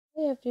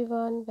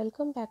everyone,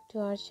 welcome back to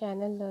our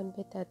channel Learn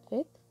with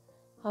Advait.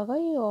 How are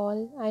you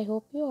all? I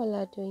hope you all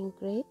are doing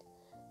great.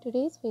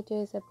 Today's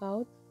video is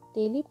about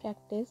Daily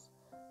Practice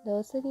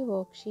Nursery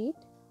Worksheet.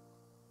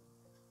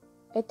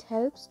 It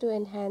helps to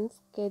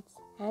enhance kids'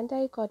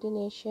 hand-eye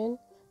coordination,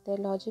 their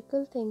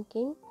logical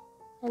thinking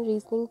and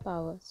reasoning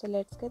power. So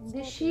let's get started.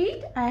 This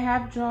sheet I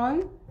have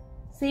drawn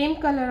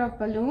same color of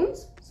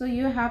balloons. So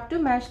you have to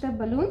match the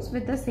balloons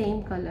with the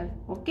same color.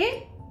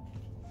 Okay?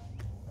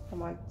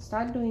 Come on,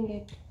 start doing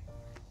it.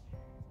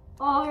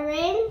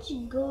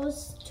 Orange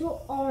goes to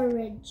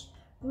orange.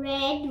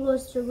 Red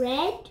goes to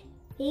red.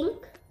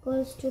 Pink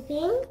goes to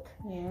pink.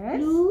 Yes.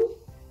 Blue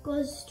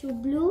goes to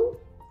blue.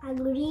 And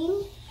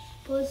green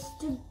goes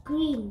to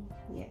green.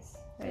 Yes.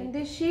 In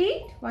this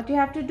sheet, what you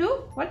have to do?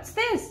 What's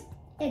this?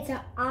 It's an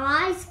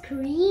ice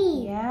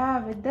cream.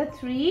 Yeah, with the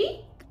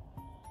 3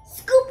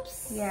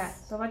 scoops. Yeah.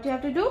 So what you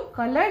have to do?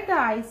 Color the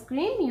ice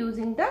cream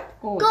using the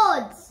codes.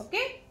 Codes.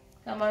 Okay?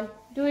 Come on,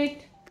 do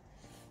it.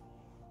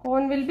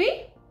 Cone will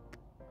be?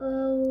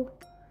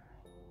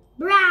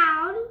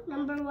 Brown.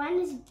 Number 1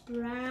 is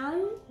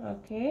brown.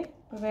 Okay.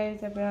 Where is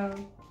the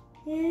brown?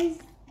 Here's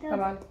the Come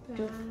on,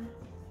 do.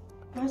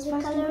 What's Fast, the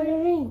fast, color?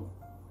 coloring.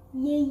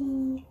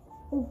 Yay.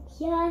 Oh,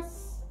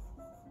 yes.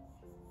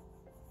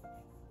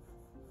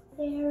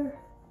 There.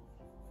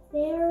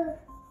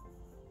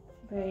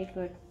 Very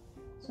good.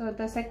 So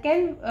the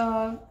second,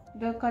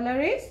 the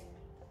color is?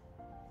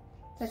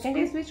 Second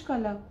is which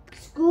color?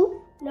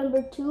 Scoop.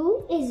 Number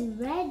 2 is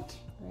red.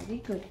 Very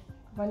good.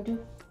 Come on, do.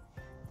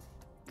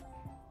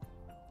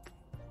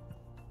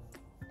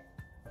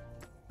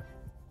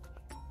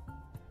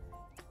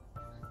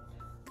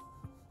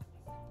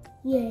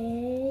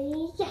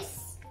 Yay.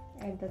 Yes.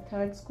 And the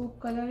third scoop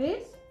color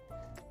is?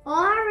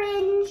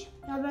 Orange.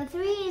 Number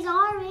 3 is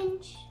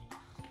orange.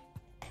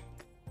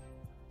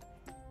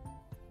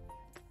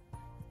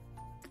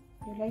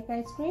 You like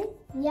ice cream?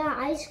 Yeah,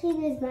 ice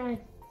cream is my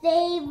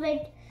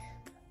favorite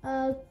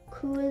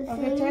cool thing.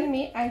 Okay, tell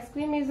me, ice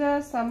cream is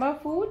a summer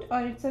food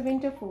or it's a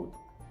winter food?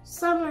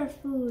 Summer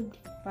food.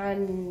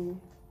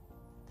 Fun.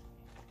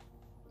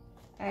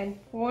 And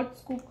fourth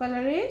scoop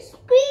color is?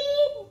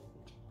 Green.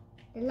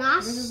 The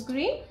last. This is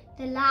green?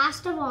 The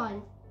last of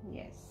all.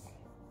 Yes.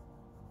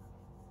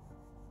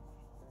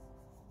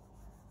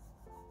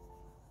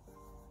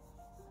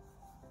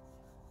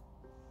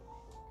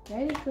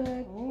 Very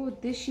good. Oh,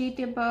 this sheet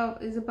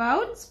is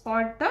about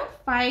spot the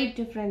 5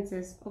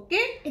 differences.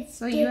 Okay?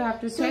 So you have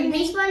to tell me. So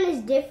this one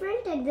is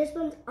different and this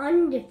one's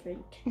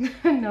undifferent.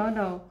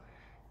 No.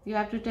 You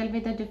have to tell me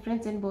the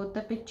difference in both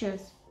the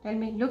pictures. Tell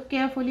me, look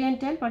carefully and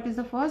tell what is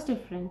the first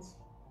difference.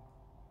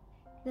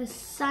 The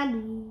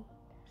sun.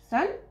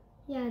 Sun?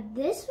 Yeah,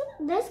 this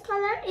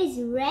color is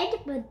red,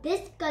 but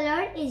this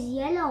color is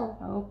yellow.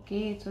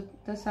 Okay, so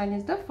the sun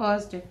is the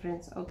first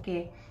difference.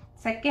 Okay.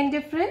 Second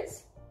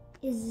difference?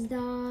 Is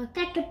the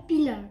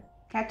caterpillar.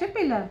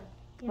 Caterpillar.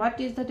 Yeah. What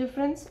is the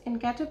difference in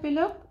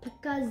caterpillar?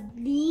 Because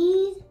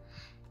these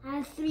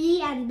have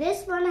 3 and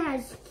this one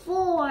has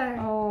 4.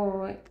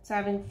 Oh, it's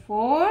having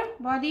 4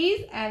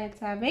 bodies and it's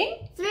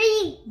having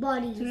 3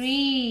 bodies.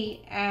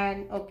 3.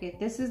 And okay,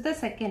 this is the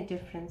second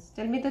difference.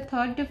 Tell me the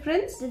third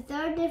difference. The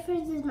third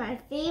difference is my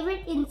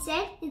favorite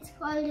insect. It's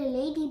called a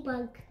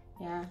ladybug.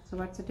 Yeah, so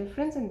what's the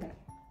difference in that?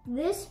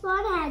 This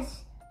one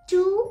has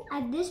 2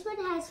 and this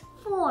one has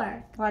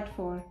 4. What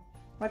for?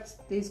 What's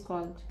this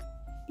called?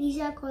 These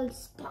are called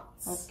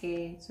spots.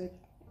 Okay, so it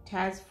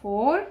has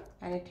 4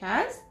 and it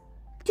has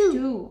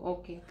 2.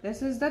 Okay,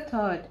 this is the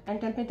third.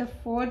 And tell me the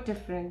fourth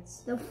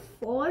difference. The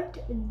fourth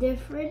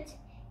difference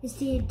is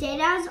the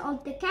antennas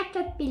of the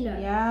caterpillar.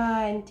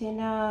 Yeah,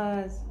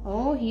 antennas.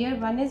 Oh, here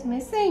one is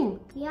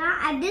missing.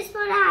 Yeah, and this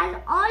one has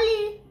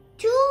only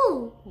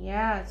 2.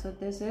 Yeah, so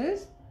this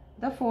is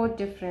the fourth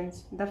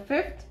difference. The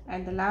fifth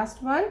and the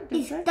last one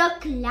It's difference. the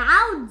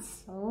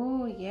clouds.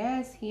 Oh,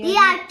 yes. Here Here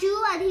are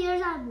 2 and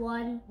here's are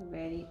 1.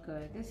 Very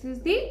good. This is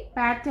the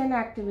pattern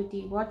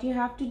activity. What you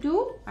have to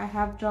do? I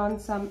have drawn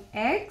some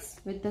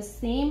eggs with the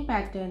same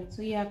pattern.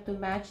 So you have to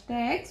match the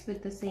eggs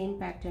with the same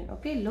pattern.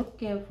 Okay, look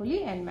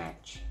carefully and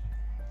match.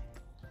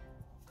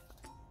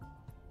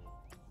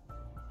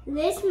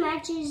 This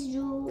matches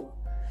to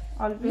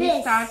Always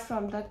this. start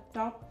from the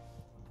top.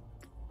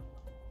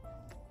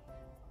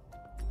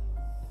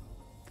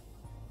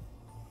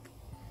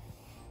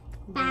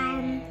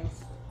 Bam.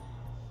 Yes.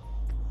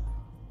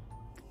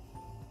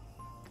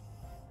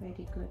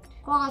 Very good.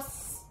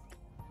 cross.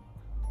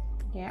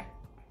 Yeah.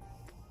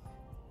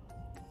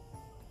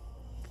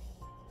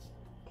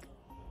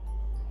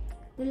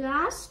 The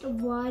last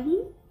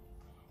one.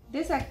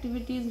 This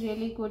activity is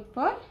really good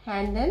for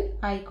hand and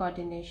eye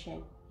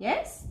coordination.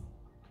 Yes?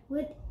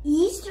 With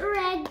Easter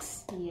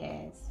eggs.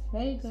 Yes.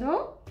 Very good.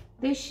 So,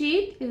 this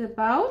sheet is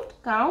about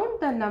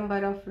count the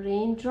number of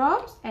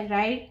raindrops and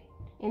write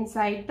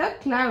inside the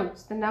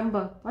clouds the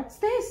number. What's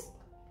this?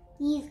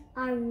 These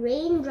are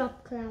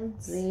raindrop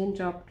clouds.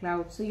 Raindrop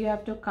clouds. So, you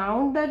have to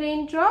count the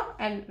raindrop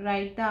and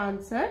write the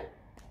answer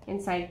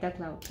inside the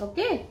clouds.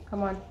 Okay?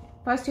 Come on.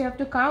 First, you have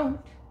to count.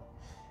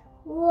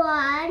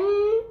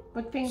 1.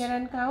 Put finger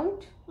and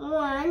count.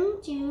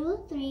 1, 2,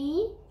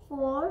 3,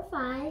 4,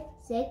 5,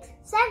 6,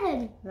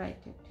 7. Write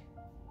it.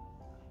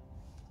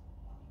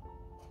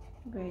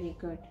 Very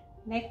good.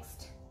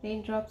 Next,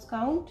 raindrops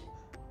count.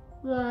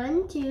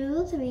 1,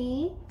 2,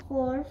 3,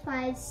 4,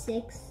 5,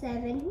 6,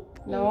 7.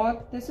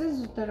 No, this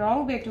is the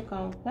wrong way to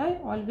count. Right?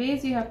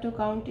 Always you have to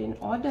count in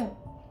order.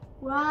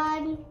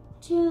 1,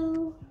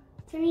 2,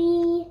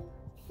 3,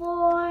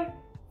 4,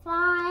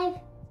 5,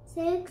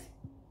 6,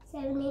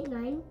 7, 8,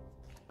 9.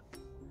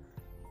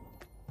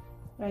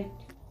 Right.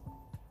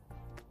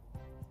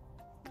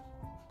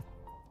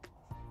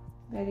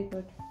 Very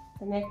good.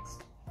 The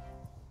next.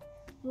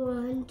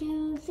 1,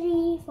 2,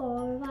 3,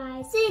 4,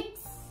 5,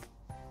 6.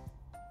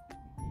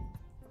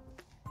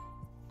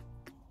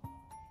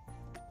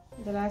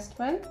 The last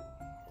one.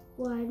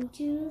 1,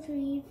 2,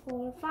 3,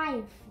 4,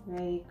 5.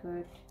 Very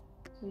good.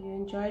 So you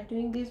enjoyed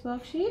doing these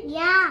worksheets?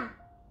 Yeah.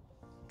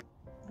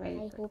 Very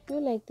I good. hope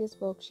you like this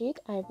worksheet.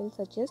 I will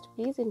suggest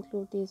please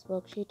include this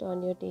worksheet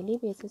on your daily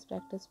basis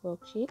practice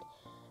worksheet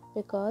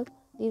because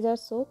these are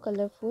so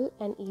colorful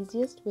and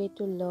easiest way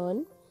to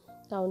learn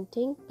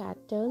counting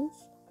patterns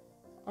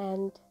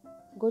and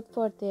good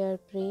for their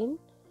brain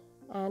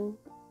and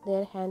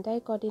their hand-eye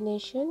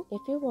coordination.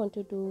 If you want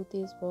to do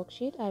this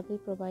worksheet, I will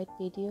provide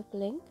PDF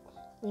link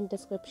in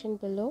description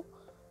below.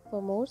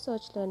 For more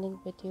such learning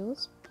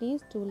videos,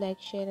 please do like,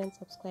 share and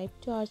subscribe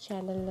to our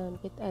channel Learn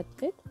with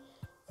Advait.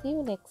 See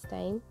you next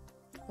time.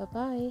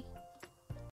 Bye-bye.